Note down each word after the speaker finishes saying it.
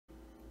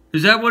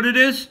Is that what it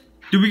is?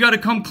 Do we got to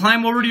come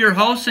climb over to your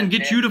house and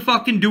get you to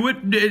fucking do it?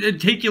 It'd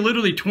take you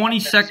literally 20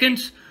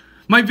 seconds.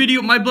 My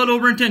blood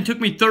over intent took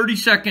me 30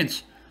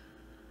 seconds.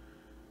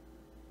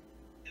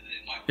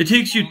 It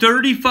takes you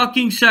 30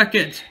 fucking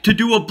seconds to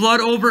do a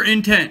blood over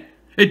intent.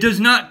 It does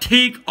not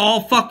take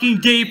all fucking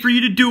day for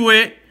you to do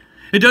it.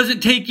 It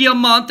doesn't take you a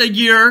month, a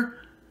year.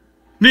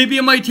 Maybe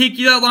it might take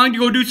you that long to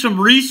go do some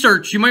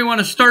research. You might want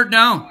to start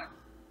now.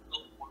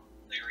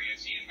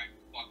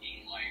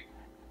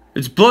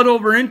 It's blood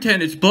over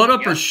intent. It's blood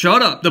up or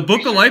shut up. The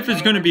book of life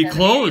is going to be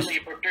closed.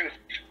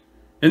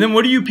 And then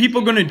what are you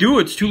people going to do?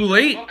 It's too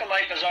late. The book of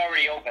life is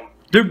already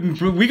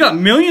open. We got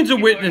millions of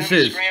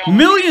witnesses.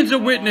 Millions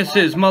of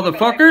witnesses,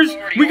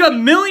 motherfuckers. We got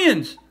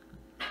millions.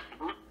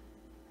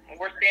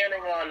 We're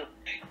standing on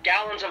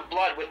gallons of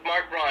blood with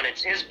Mark Braun.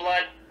 It's his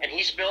blood, and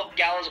he spilled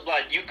gallons of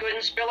blood. You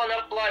couldn't spill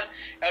enough blood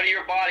out of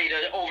your body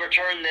to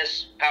overturn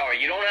this power.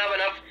 You don't have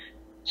enough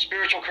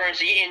spiritual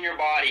currency in your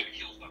body.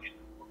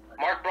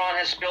 Mark Braun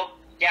has spilled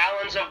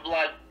gallons of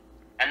blood,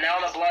 and now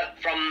the blood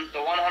from the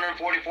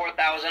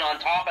 144,000 on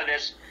top of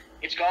this,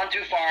 it's gone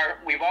too far.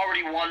 We've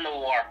already won the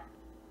war.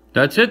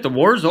 That's it. The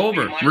war's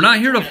over. We're not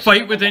here to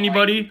fight with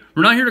anybody.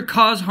 We're not here to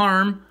cause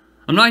harm.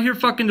 I'm not here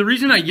fucking... The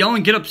reason I yell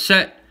and get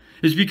upset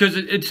is because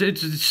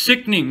it's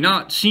sickening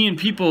not seeing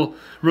people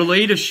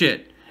relay to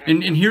shit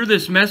and hear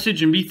this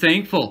message and be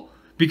thankful.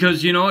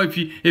 Because, you know, if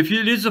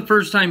it is the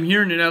first time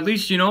hearing it, at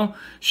least, you know,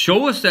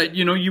 show us that,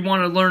 you know, you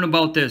want to learn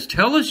about this.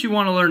 Tell us you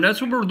want to learn.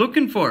 That's what we're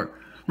looking for.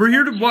 We're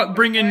here to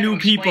bring in new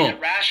people.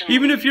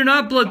 Even if you're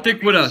not blood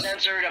thick with us,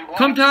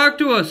 come talk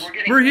to us.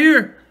 We're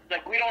here.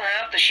 Like, we don't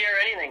have to share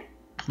anything.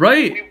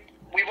 Right.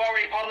 We've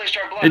already published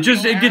our blood.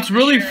 It gets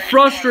really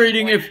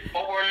frustrating if...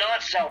 But we're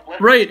not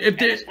self-limited. Right.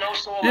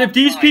 If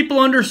these people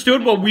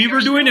understood what we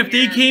were doing, if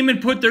they came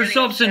and put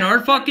themselves in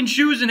our fucking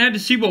shoes and had to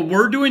see what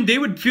we're doing, they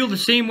would feel the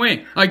same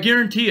way. I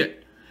guarantee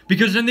it.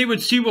 Because then they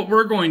would see what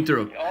we're going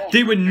through.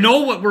 They would know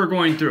what we're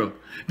going through.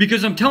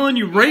 Because I'm telling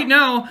you right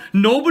now,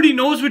 nobody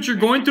knows what you're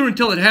going through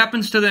until it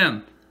happens to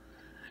them.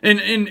 And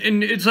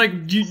it's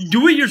like,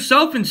 do it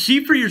yourself and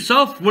see for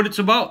yourself what it's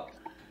about.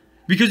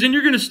 Because then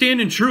you're going to stand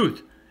in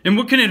truth. And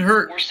what can it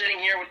hurt? We're sitting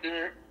here with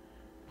the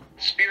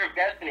spear of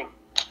destiny,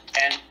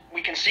 and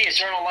we can see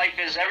eternal life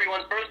is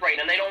everyone's birthright,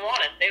 and they don't want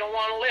it. They don't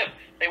want to live.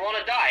 They want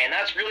to die, and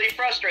that's really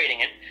frustrating.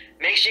 It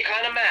makes you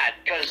kind of mad,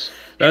 because...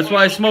 That's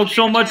why I smoke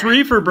so much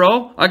reefer,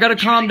 bro. I got to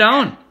calm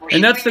down.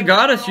 And that's the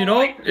goddess, you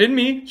know, in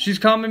me. She's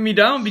calming me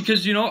down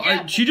because, you know,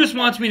 she just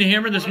wants me to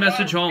hammer this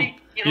message home,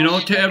 you know,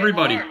 to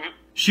everybody.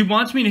 She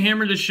wants me to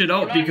hammer this shit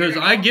out because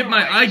I get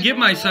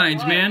my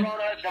signs, man.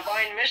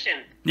 Divine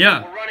mission.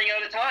 Yeah. We're running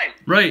out of time.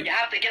 Right. You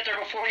have to get there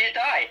before you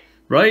die.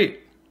 Right.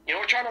 You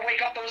know, we're trying to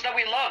wake up those that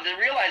we love and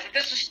realize that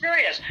this is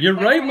serious. You're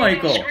right,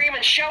 Michael. Scream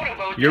and shout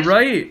about You're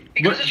right.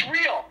 Because it's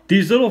real.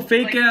 These little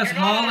fake-ass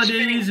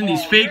holidays and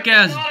these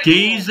fake-ass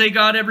days they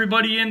got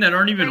everybody in that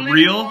aren't even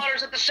real.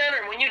 Waters at the center.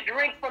 When you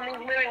drink from these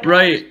living waters,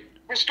 right.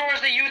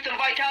 Restores the youth and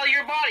vitality of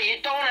your body.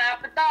 You don't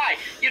have to die.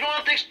 You don't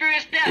have to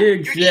experience death.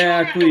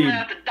 Exactly. Your children don't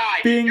have to die.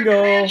 Bingo.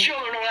 Your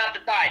grandchildren don't have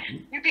to die.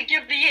 You could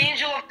give the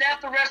angel of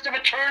death the rest of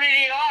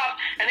eternity off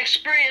and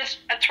experience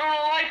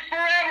eternal life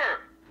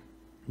forever.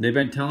 They've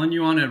been telling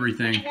you on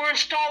everything. We're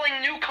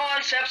installing new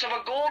concepts of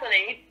a golden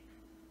age.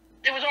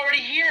 It was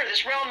already here.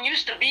 This realm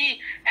used to be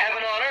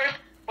heaven on earth,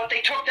 but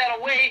they took that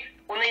away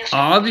when they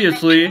installed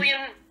obviously.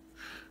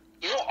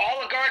 You know,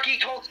 oligarchy,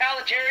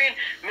 totalitarian,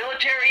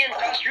 military,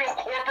 industrial,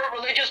 corporate,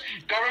 religious,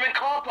 government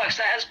complex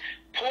that has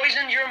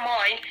poisoned your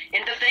mind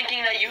into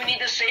thinking that you need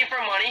to save for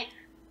money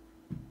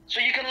so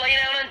you can lay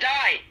down and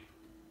die.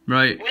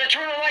 Right. When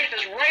eternal life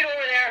is right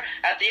over there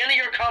at the end of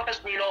your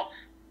compass needle,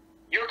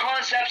 your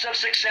concepts of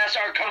success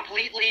are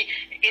completely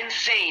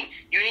insane.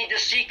 You need to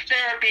seek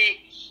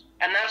therapy,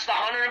 and that's the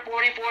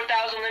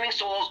 144,000 living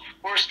souls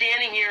who are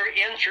standing here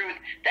in truth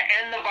to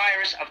end the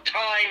virus of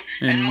time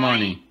and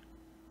money.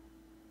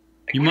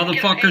 You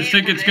motherfuckers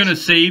think it's going to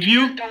save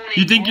you?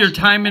 You think your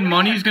time and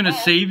money is going to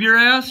save your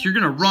ass? You're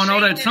going to run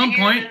out at some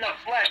point.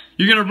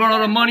 You're going to run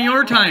out of money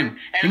or time.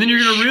 And then you're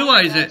going to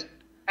realize it.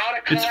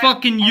 It's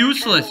fucking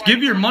useless.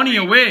 Give your money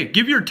away.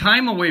 Give your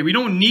time away. We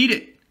don't need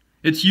it.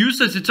 It's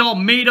useless. It's all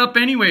made up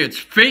anyway. It's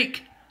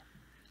fake.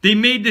 They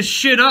made this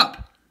shit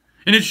up.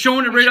 And it's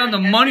showing it right on the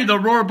money. The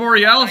Aurora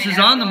Borealis is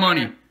on the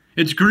money.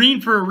 It's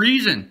green for a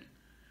reason.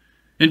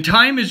 And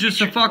time is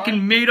just a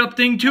fucking made-up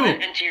thing, too.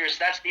 And tears.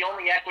 That's the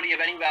only equity of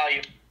any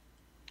value.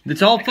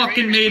 It's all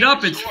fucking made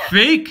up. It's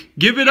fake.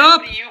 Give it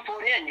up.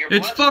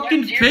 It's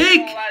fucking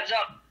fake.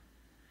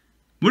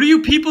 What do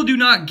you people do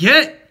not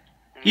get?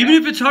 Even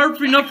if it's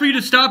hard enough for you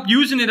to stop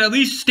using it, at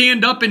least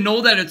stand up and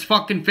know that it's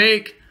fucking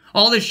fake.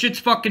 All this shit's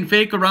fucking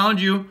fake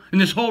around you.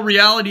 And this whole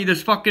reality,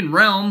 this fucking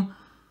realm.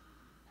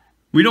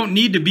 We don't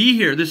need to be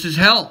here. This is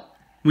hell.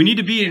 We need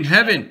to be in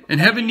heaven.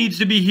 And heaven needs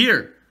to be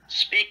here.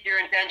 Speak your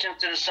intentions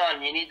to the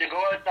sun. You need to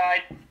go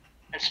outside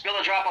and spill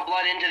a drop of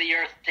blood into the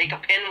earth. Take a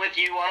pin with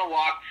you on a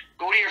walk.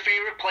 Go to your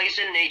favorite place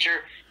in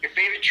nature, your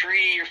favorite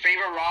tree, your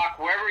favorite rock,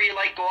 wherever you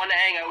like going to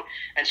hang out,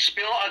 and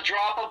spill a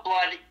drop of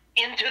blood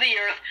into the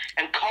earth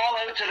and call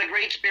out to the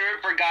Great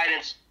Spirit for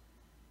guidance,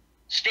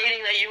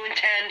 stating that you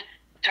intend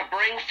to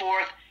bring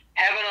forth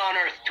heaven on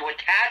earth, to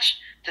attach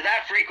to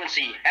that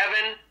frequency,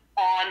 heaven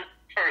on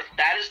earth.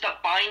 That is the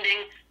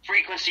binding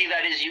frequency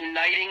that is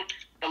uniting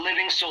the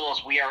living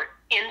souls. We are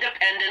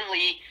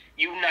independently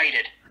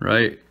united.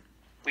 Right.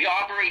 We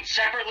operate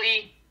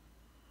separately,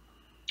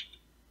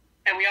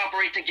 and we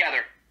operate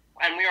together.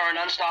 And we are an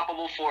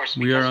unstoppable force.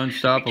 We are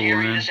unstoppable,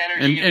 man.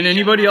 And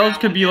anybody else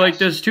could be like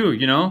this too,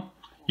 you know?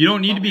 You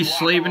don't need to be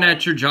slaving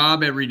at your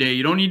job every day.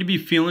 You don't need to be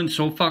feeling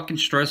so fucking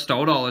stressed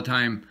out all the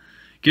time.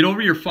 Get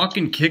over your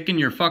fucking kick and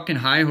your fucking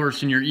high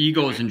horse and your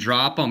egos and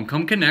drop them.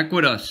 Come connect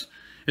with us.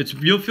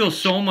 You'll feel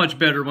so much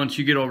better once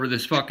you get over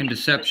this fucking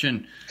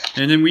deception.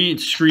 And then we ain't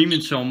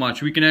screaming so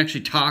much. We can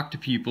actually talk to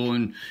people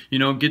and, you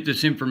know, get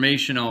this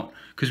information out.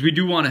 Because we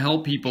do want to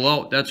help people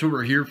out. That's what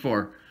we're here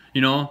for,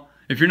 you know?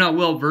 If you're not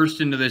well versed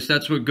into this,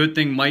 that's what good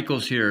thing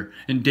Michael's here.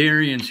 And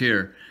Darian's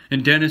here.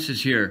 And Dennis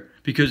is here.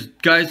 Because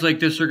guys like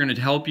this are going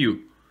to help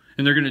you.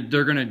 And they're going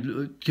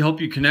to help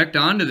you connect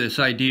onto this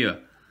idea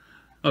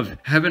of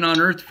heaven on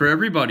earth for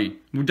everybody.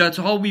 That's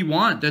all we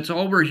want. That's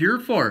all we're here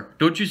for.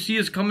 Don't you see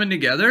us coming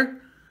together?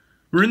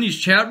 We're in these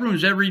chat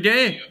rooms every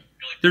day.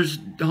 There's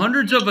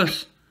hundreds of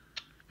us.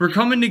 We're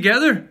coming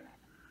together.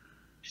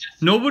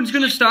 No one's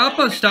going to stop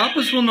us. Stop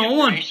us will no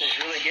one.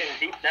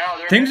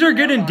 Things are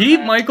getting deep,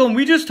 Michael, and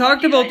we just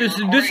talked about this.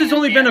 This has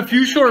only been a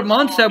few short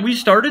months that we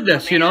started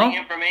this, you know?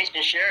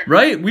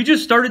 Right? We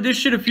just started this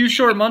shit a few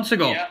short months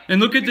ago. And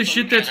look at the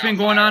shit that's been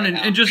going on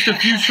in just a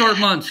few short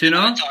months, you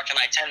know? Talk to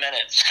my 10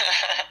 minutes.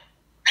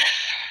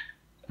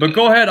 But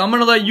go ahead. I'm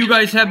going to let you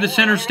guys have the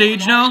center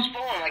stage now.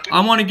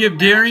 I want to give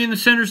Darian the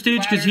center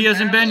stage because he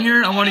hasn't been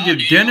here. I want to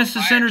give Dennis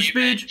the center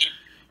stage.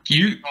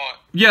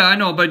 Yeah, I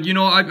know, but you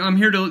know, I'm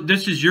here to.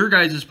 This is your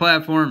guys'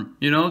 platform.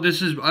 You know,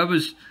 I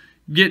was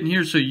getting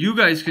here so you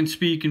guys can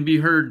speak and be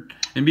heard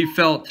and be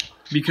felt,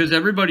 because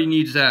everybody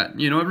needs that.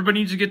 You know, everybody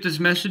needs to get this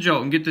message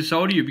out and get this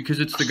out of you, because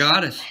it's the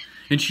goddess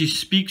and she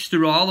speaks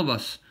through all of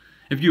us.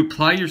 If you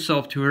apply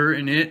yourself to her,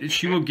 and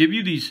she will give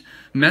you these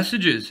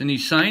messages and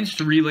these signs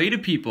to relay to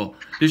people.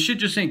 This shit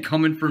just ain't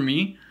coming from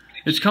me.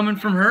 It's coming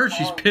from her.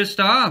 She's pissed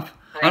off.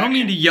 I don't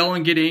mean to yell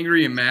and get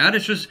angry and mad.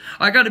 It's just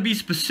I got to be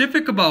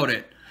specific about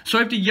it. So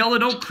I have to yell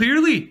it out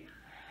clearly.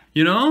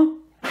 You know?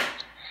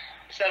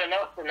 Said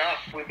enough.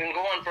 We've been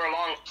going for a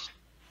long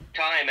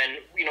time, and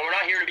you know, we're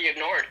not here to be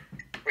ignored.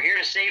 We're here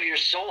to save your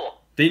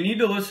soul. They need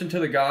to listen to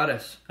the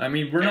goddess. I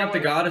mean, we're not the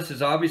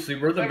goddesses, obviously.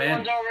 We're the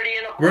men.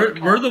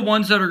 We're the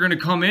ones that are going to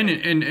come in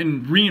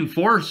and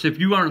reinforce if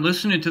you aren't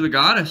listening to the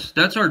goddess.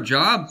 That's our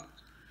job.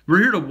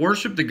 We're here to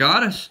worship the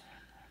goddess.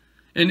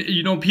 And,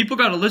 you know, people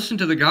got to listen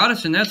to the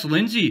goddess, and that's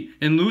Lindsay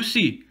and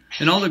Lucy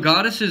and all the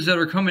goddesses that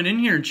are coming in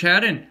here and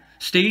chatting.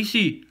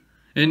 Stacy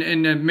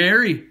and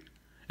Mary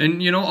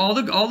and, you know, all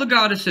the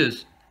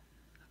goddesses.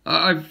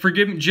 I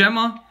forgive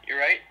Gemma. You're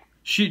right.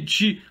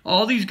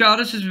 All these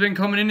goddesses have been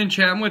coming in and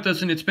chatting with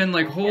us, and it's been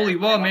like, holy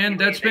wow, man,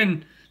 that's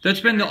been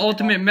the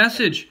ultimate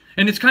message.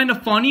 And it's kind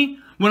of funny,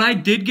 when I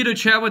did get a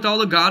chat with all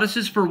the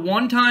goddesses for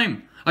one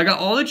time, I got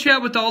all the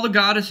chat with all the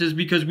goddesses,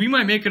 because we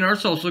might making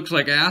ourselves look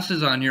like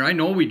asses on here. I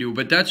know we do,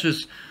 but that's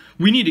just,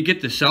 we need to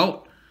get this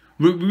out.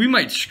 We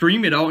might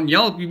scream it out and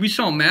yell. We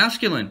sound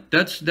masculine.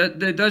 That's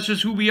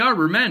just who we are.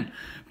 We're men.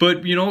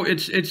 But, you know,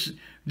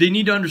 they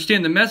need to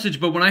understand the message.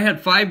 But when I had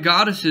 5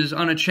 goddesses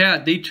on a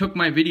chat, they took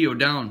my video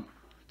down.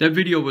 That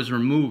video was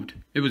removed.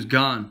 It was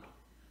gone.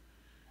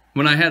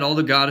 When I had all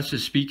the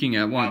goddesses speaking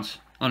at once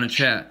on a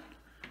chat.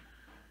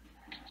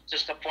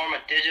 Just a form of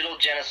digital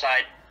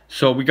genocide.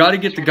 So we got to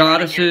get the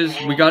goddesses.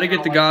 We got to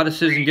get the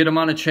goddesses and get them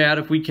on a chat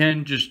if we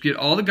can. Just get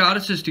all the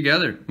goddesses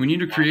together. We need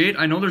to create.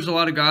 I know there's a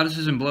lot of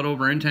goddesses in Blood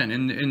Over Intent,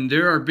 and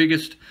they're our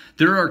biggest.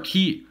 They're our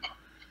key.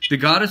 The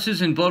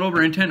goddesses in Blood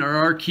Over Intent are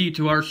our key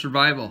to our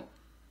survival.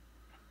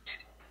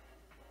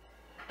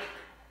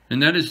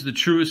 And that is the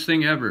truest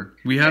thing ever.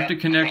 We have to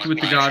connect with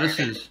the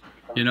goddesses.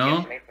 You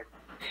know.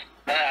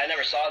 I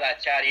never saw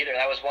that chat either.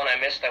 That was one I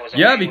missed. That was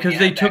because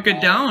they took it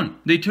down.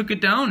 They took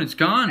it down. It's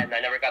gone. And I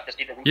never got to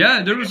see the.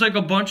 Yeah, there was like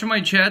a bunch of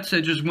my chats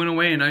that just went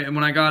away, and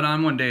when I got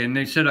on one day, and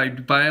they said I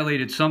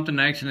violated something,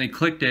 I accidentally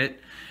clicked it,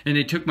 and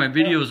they took my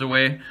videos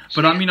away.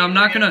 But I mean, I'm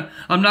not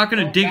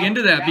gonna dig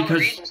into that because.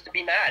 Reasons to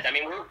be mad. I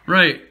mean,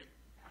 right.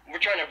 We're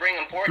trying to bring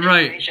important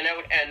information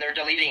out, and they're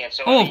deleting it.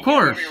 So of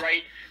course. Every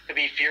right to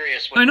be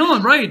furious. I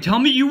know, right? Tell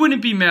me you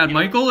wouldn't be mad,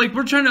 Michael. Like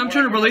I'm trying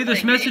to relay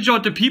this message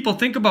out to people.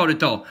 Think about it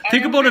though.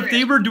 Think about if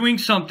they were doing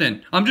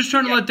something. I'm just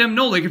trying to let them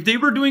know. Like if they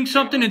were doing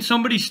something and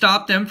somebody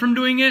stopped them from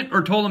doing it,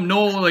 or told them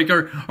no, like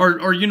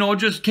or you know,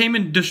 just came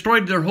and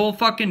destroyed their whole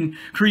fucking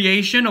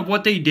creation of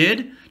what they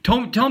did.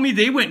 Tell me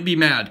they wouldn't be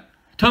mad.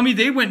 Tell me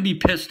they wouldn't be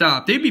pissed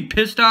off. They'd be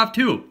pissed off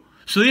too.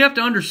 So they have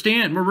to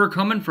understand where we're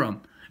coming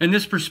from and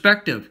this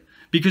perspective,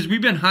 because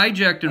we've been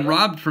hijacked and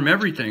robbed from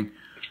everything.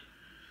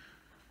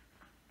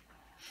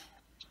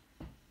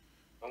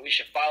 We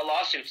should file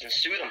lawsuits and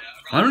sue them.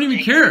 I don't even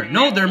care.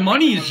 No, their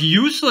money is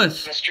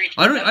useless.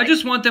 I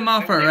just want them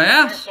off our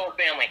ass.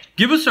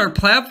 Give us our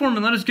platform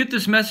and let us get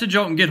this message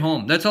out and get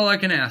home. That's all I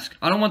can ask.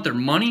 I don't want their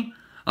money.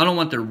 I don't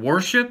want their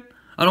worship.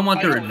 I don't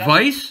want their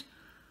advice.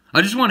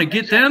 I just want to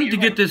get them to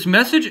get this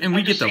message and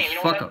we get the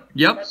fuck up.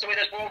 Yep. That's the way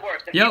this world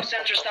works. If Yep. you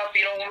censor stuff,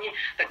 you know what I mean?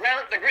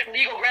 The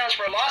legal grounds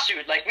for a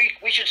lawsuit, like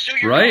we should sue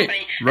your Right,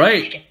 company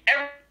right. and take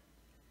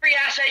every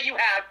asset you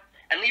have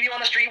and leave you on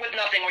the street with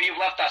nothing where you've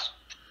left us.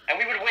 And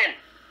we would win.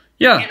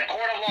 Yeah. In the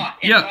court of law,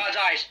 in Yeah. God's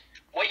eyes.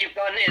 What you've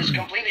done is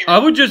completely I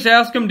wrong. would just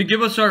ask them to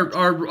give us our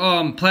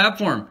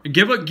platform.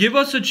 Give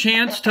us a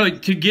chance to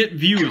get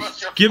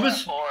views. Give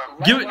us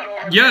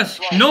yes.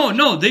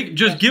 No. They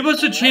just give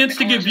us a chance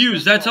to get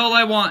views. That's all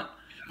I want.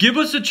 Give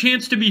us a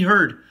chance to be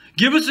heard.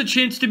 Give us a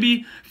chance to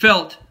be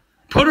felt.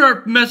 Put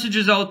our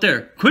messages out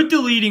there. Quit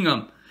deleting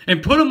them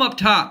and put them up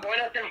top.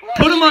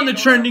 Put them on the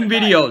trending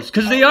videos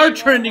because they are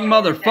trending,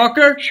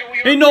 motherfucker.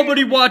 Ain't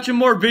nobody watching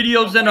more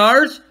videos than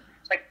ours.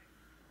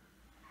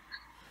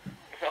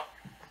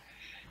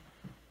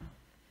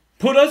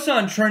 Put us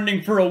on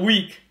trending for a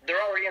week.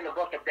 They're already in the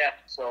book of death,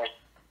 so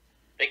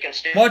they can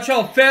stand. Watch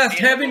how fast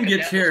heaven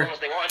gets here. As long as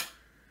they want.